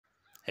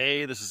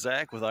Hey, this is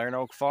Zach with Iron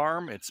Oak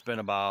Farm. It's been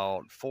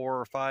about 4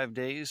 or 5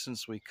 days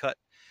since we cut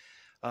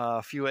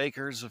a few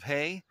acres of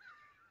hay.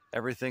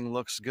 Everything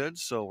looks good,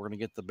 so we're going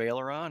to get the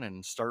baler on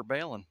and start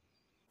baling.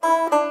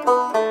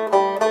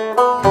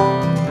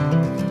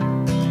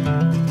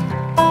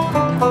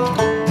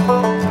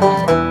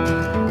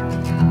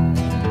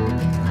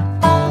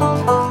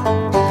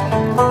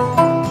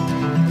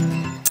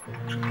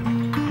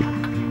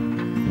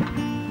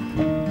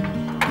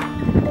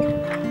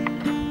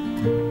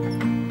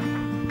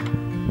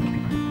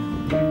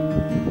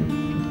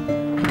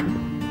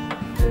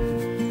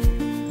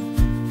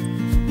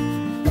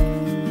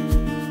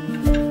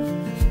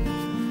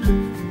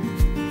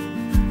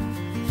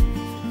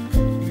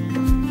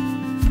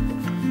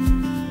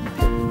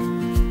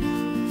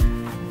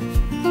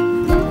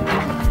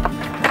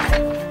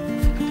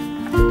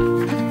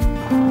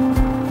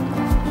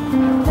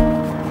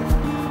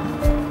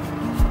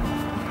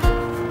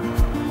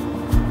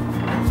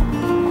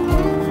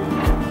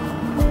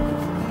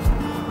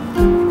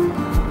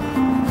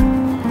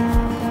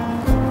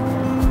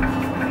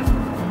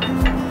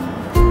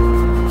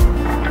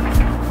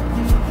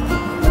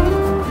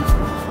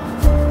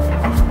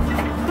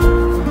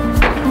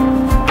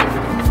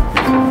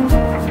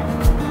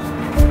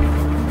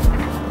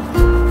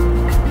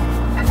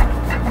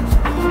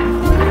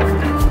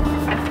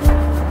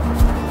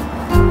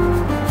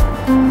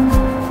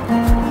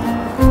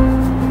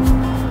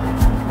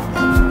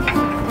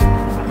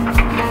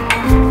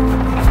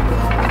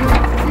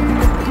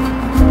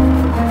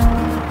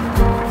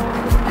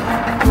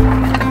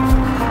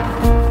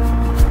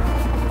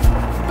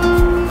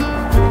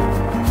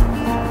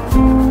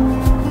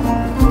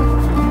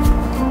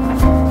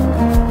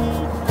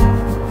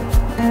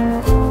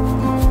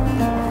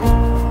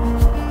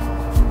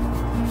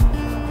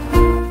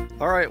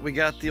 We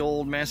got the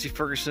old Massey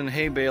Ferguson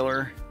hay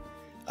baler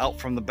out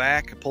from the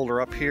back. I pulled her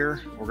up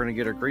here. We're going to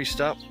get her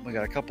greased up. We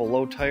got a couple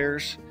low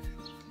tires.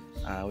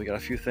 We got a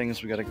few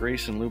things we got to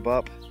grease and lube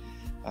up,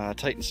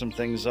 tighten some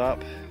things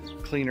up,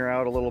 clean her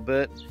out a little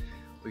bit.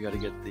 We got to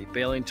get the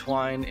baling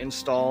twine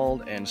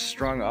installed and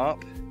strung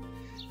up,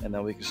 and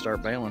then we can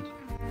start baling.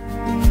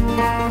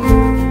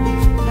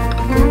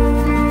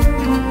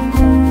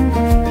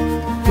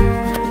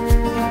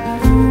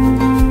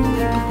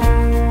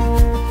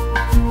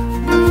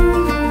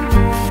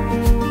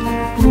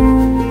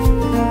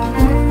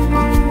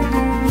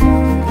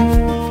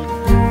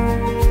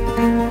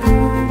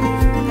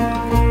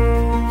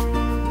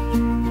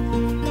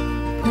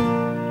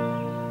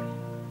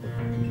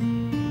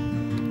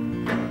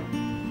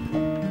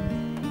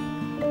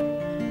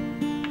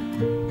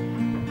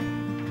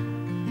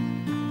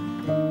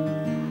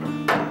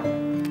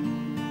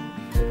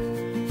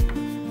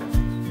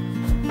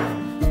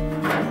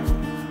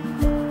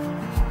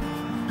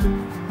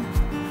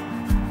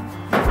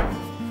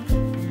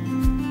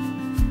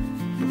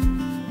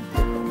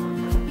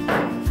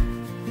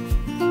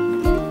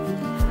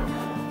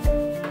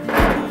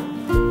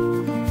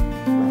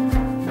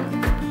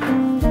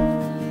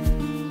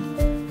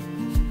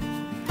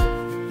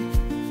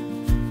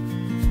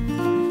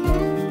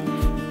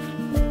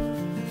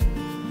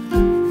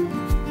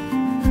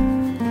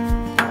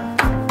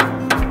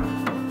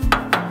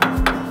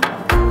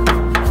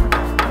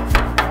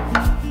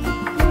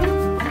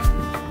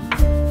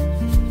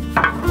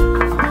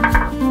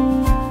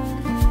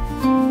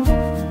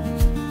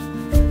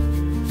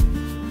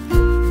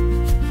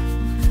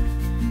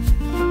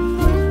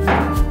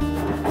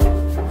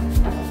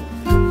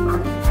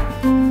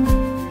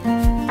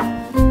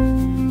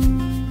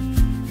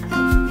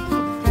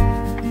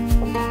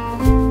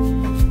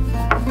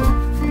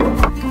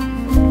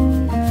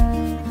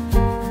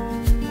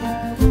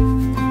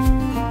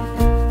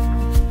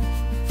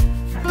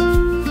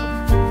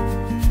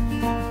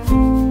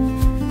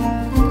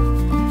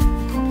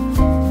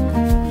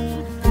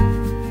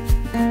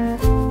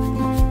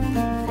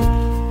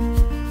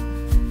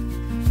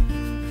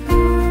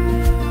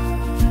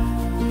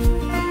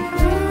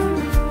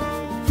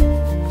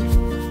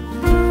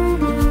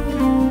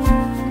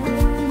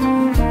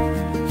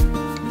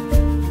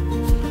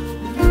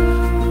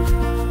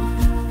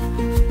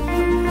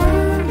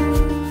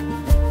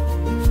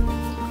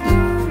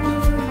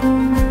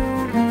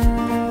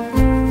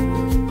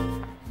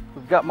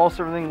 Got most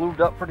everything lubed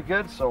up pretty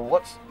good, so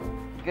let's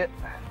get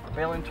the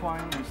baling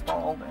twine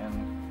installed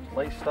and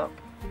laced up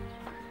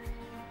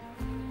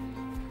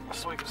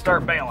so we can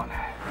start baling.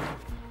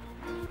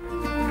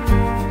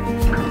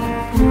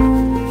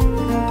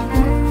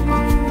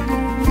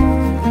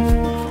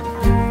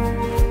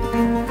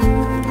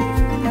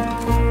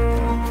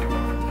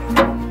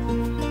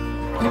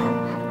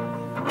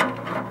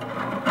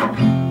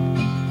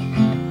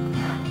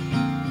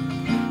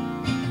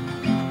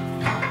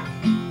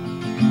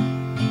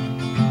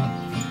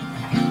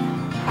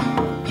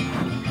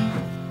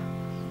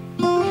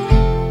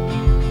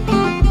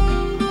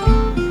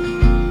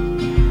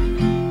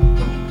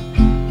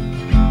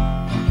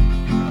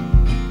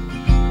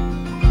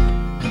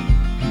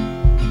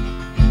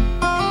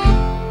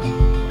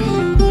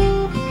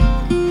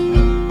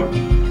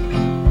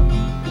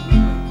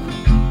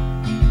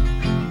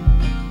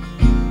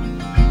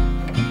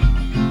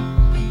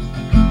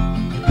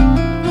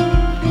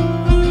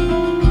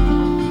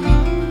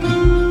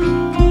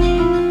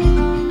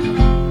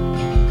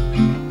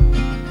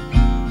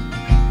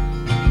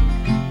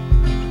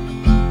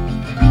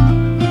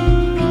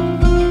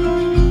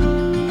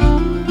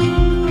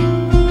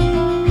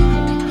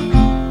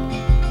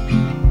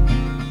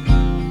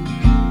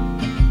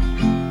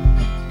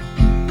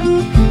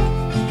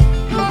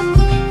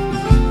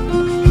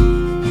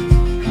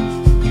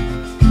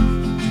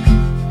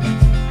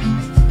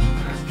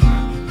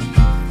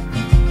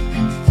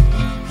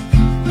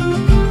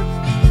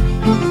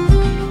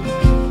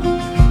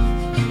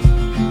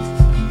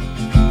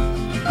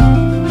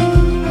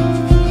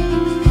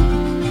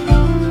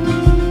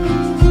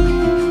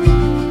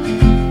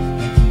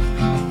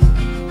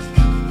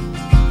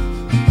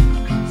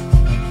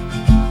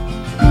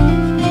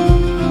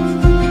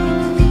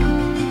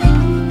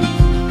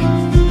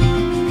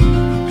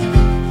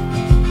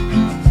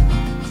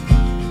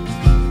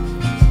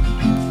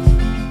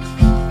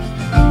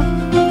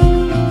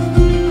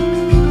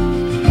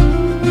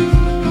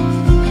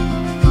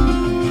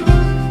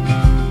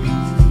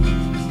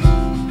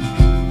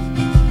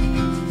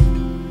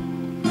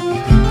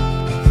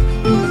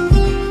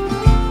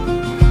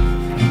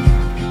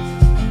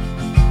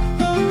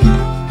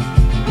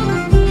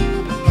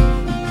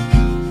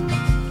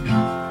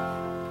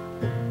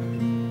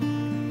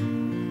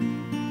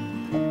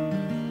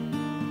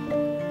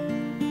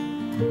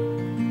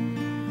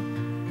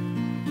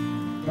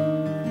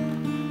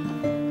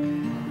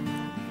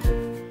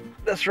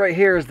 this right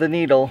here is the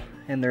needle,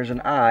 and there's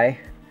an eye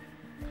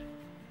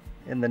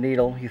in the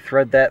needle. You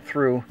thread that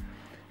through,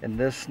 and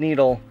this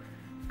needle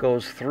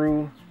goes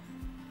through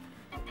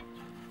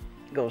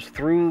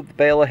the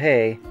bale of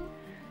hay,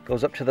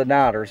 goes up to the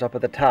knotters up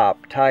at the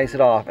top, ties it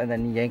off, and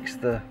then yanks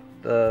the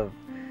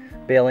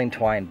baling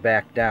twine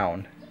back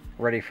down,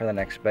 ready for the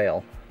next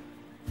bale.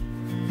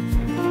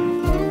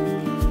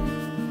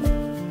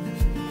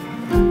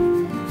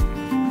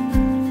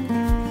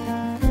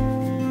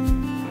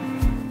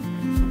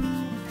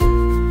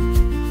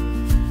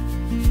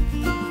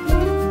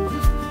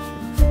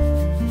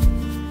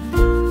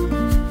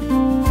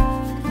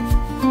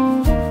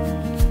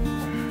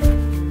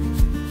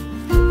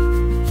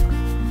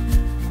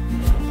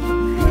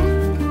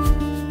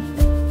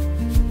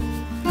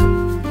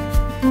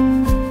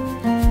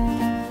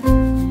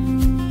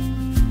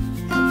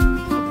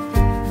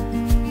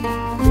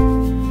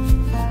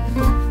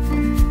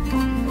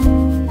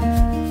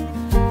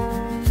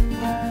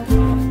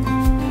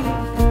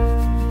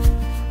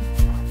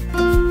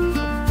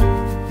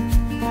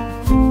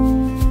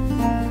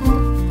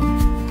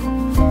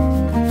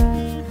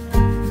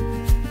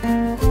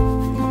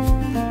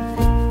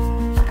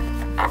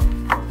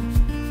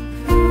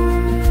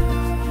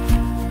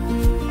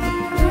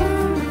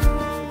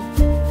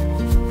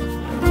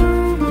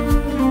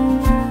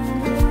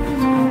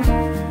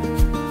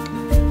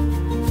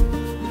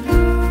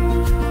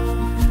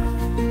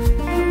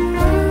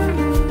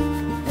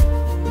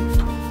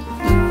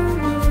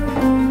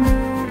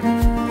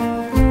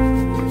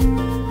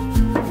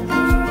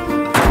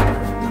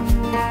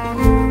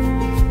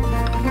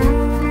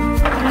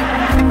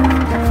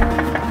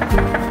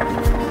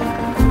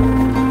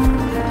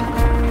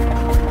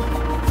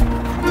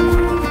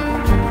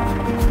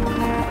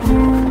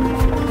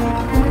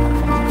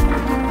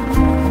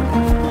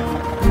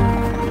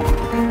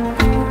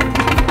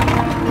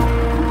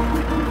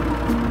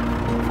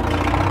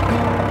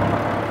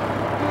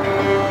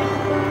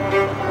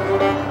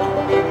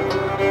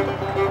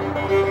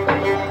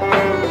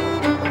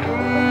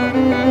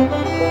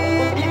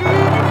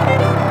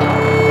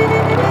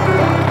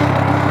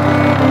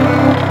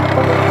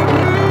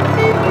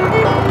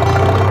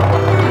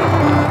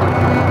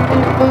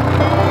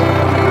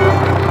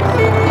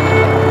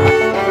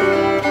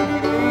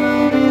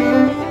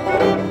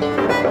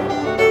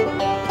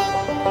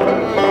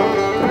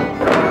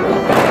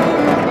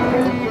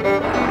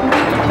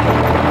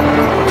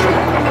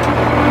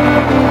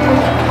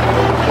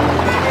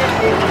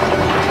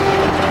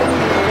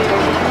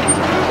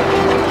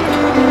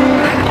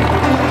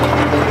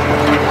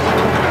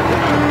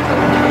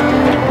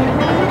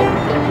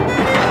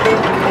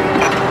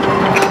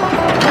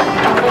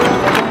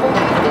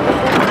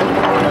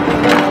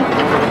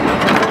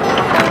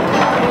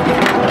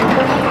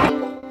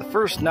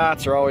 First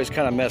knots are always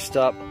kind of messed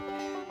up.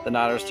 The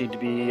knotters need to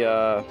be,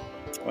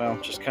 well,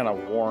 just kind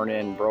of worn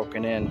in,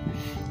 broken in.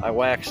 I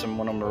wax them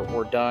when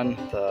we're done.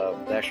 The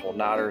actual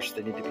knotters,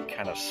 they need to be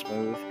kind of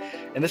smooth.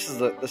 And this is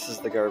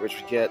the garbage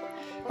we get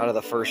out of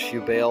the first few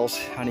bales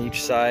on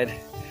each side,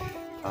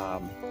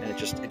 and it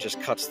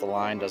just cuts the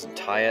line, doesn't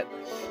tie it.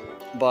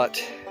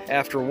 But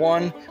after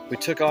one, we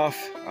took off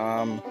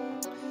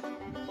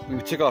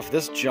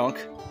this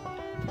junk,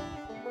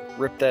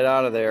 ripped that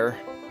out of there.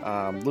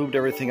 Lubed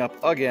everything up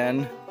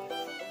again,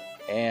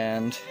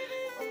 and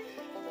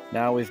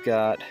now we've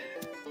got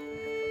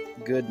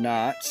good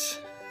knots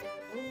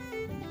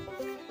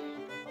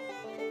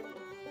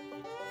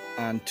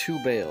on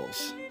 2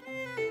 bales,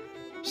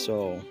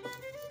 so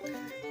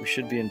we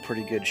should be in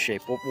pretty good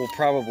shape. We'll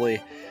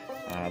probably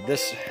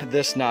this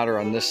knotter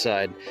on this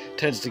side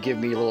tends to give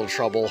me a little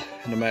trouble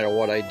no matter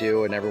what I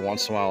do, and every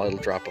once in a while it'll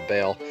drop a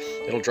bale.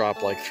 It'll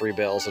drop like 3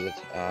 bales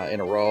in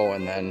a row,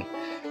 and then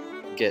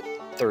get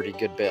 30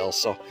 good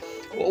bales. So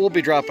we'll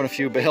be dropping a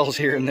few bales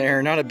here and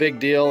there. Not a big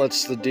deal.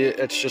 It's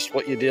just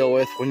what you deal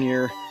with when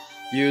you're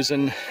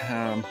using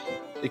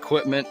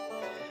equipment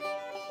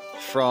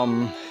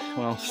from,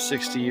 well,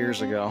 60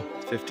 years ago,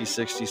 50,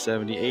 60,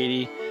 70,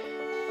 80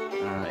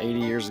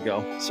 years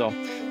ago. So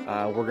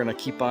we're gonna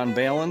keep on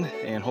baling,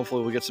 and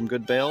hopefully we'll get some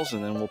good bales,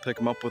 and then we'll pick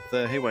them up with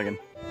the hay wagon.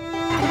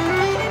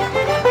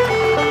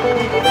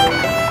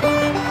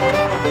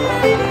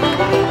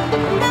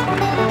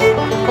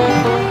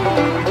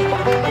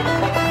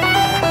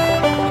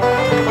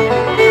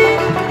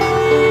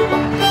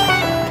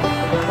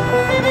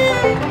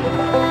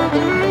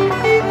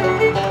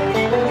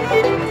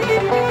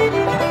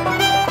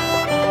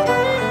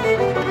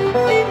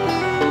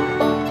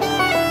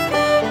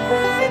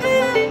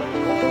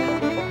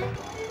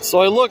 So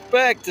I look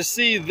back to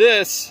see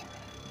this,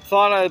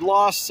 thought I'd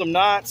lost some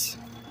knots,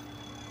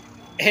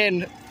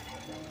 and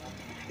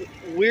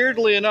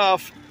weirdly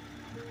enough,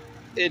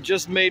 it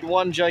just made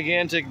one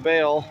gigantic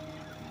bale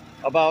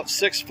about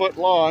 6 foot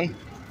long,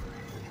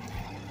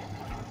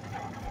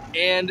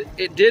 and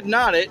it did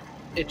knot it.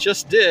 It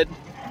just did,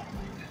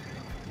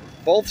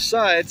 both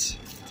sides.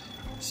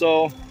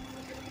 So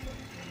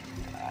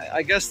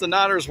I guess the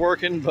knotter's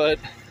working, but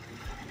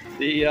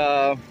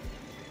the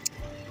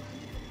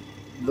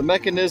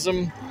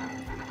mechanism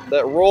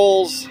that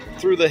rolls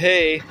through the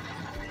hay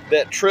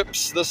that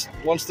trips this.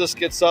 Once this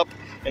gets up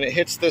and it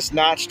hits this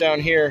notch down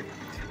here,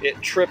 it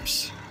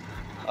trips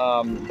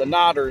the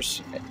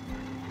knotters,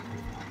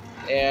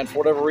 and for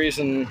whatever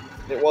reason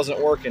it wasn't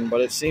working,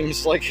 but it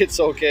seems like it's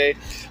okay.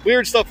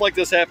 Weird stuff like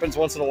this happens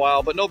once in a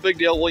while, but no big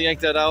deal. We'll yank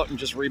that out and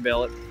just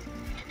rebale it.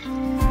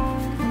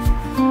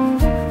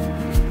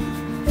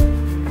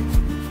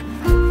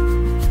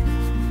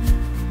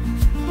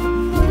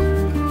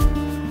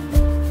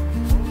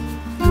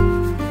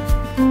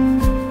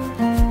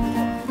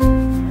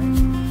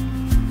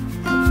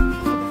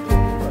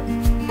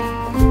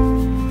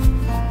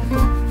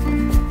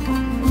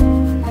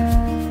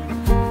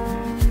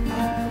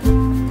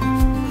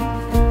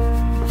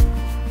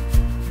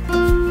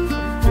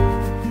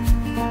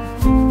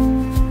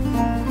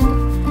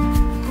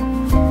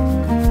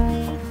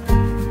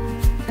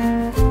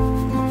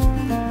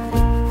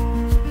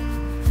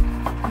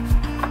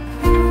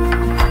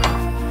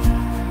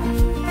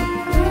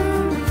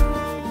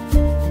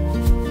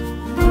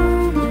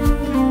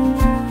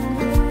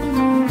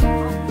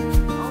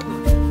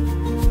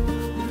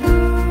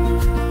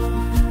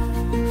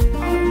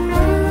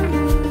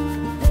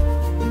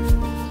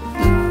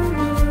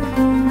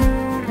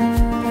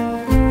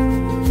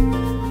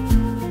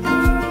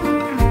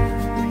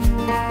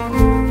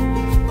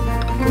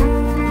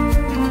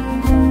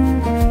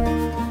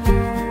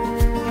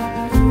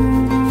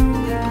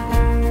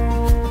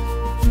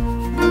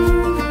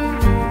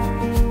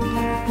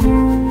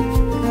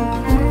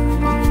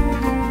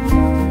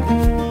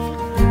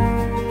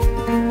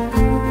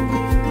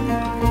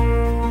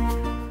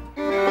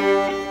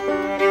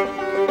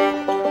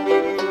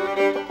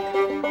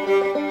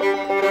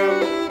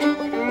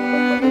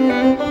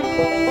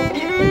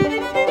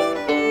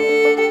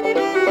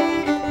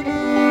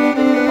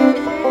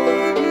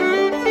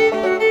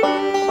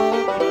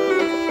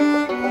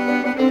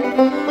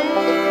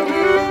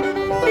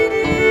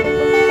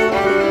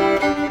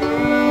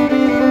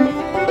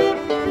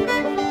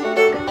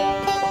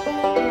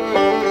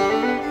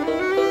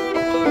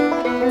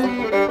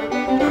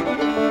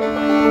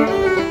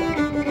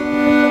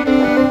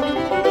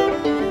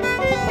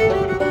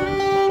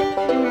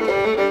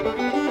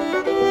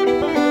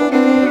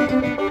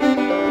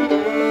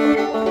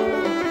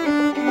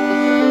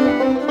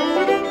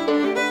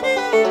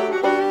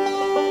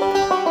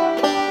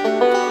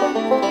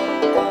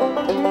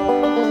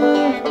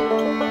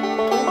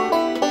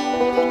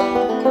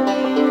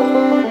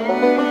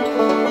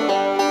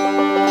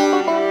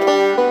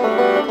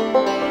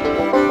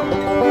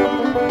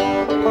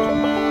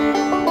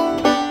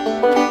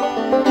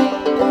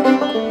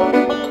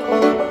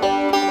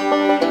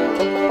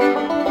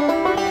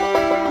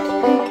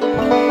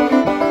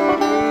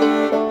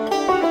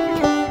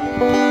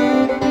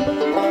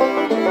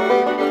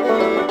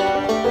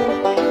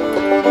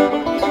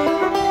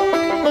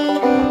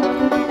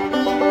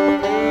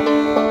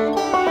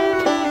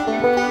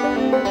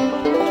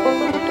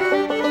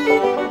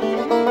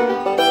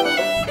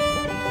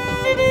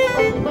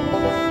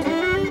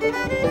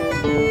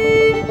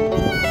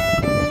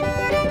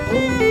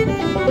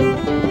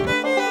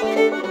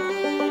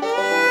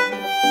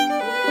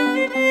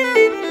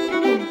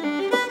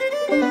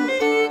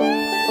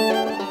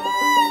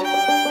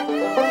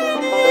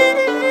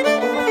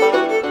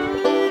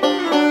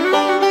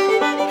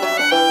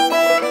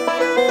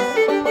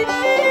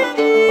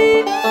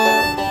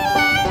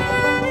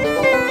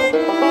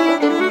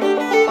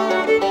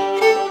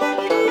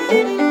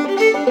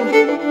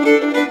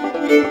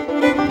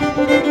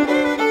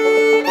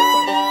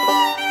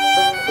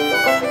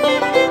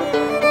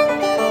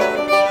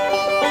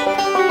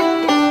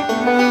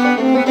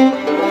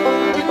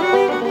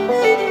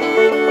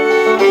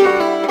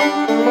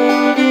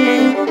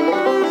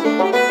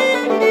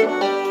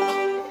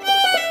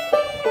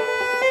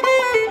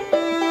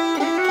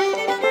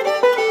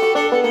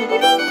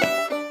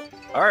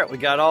 All right, we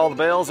got all the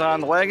bales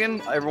on the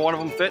wagon. Every one of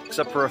them fit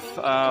except for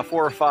 4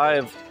 or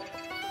 5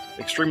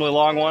 extremely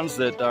long ones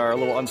that are a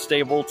little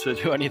unstable to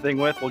do anything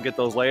with. We'll get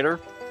those later.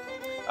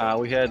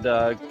 We had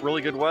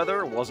really good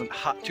weather. It wasn't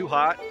too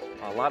hot,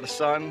 a lot of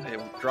sun. It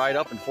dried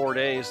up in 4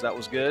 days. That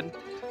was good.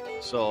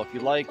 So if you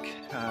like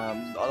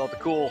all the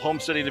cool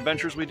homesteading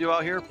adventures we do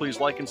out here, please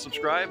like and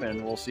subscribe,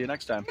 and we'll see you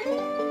next time.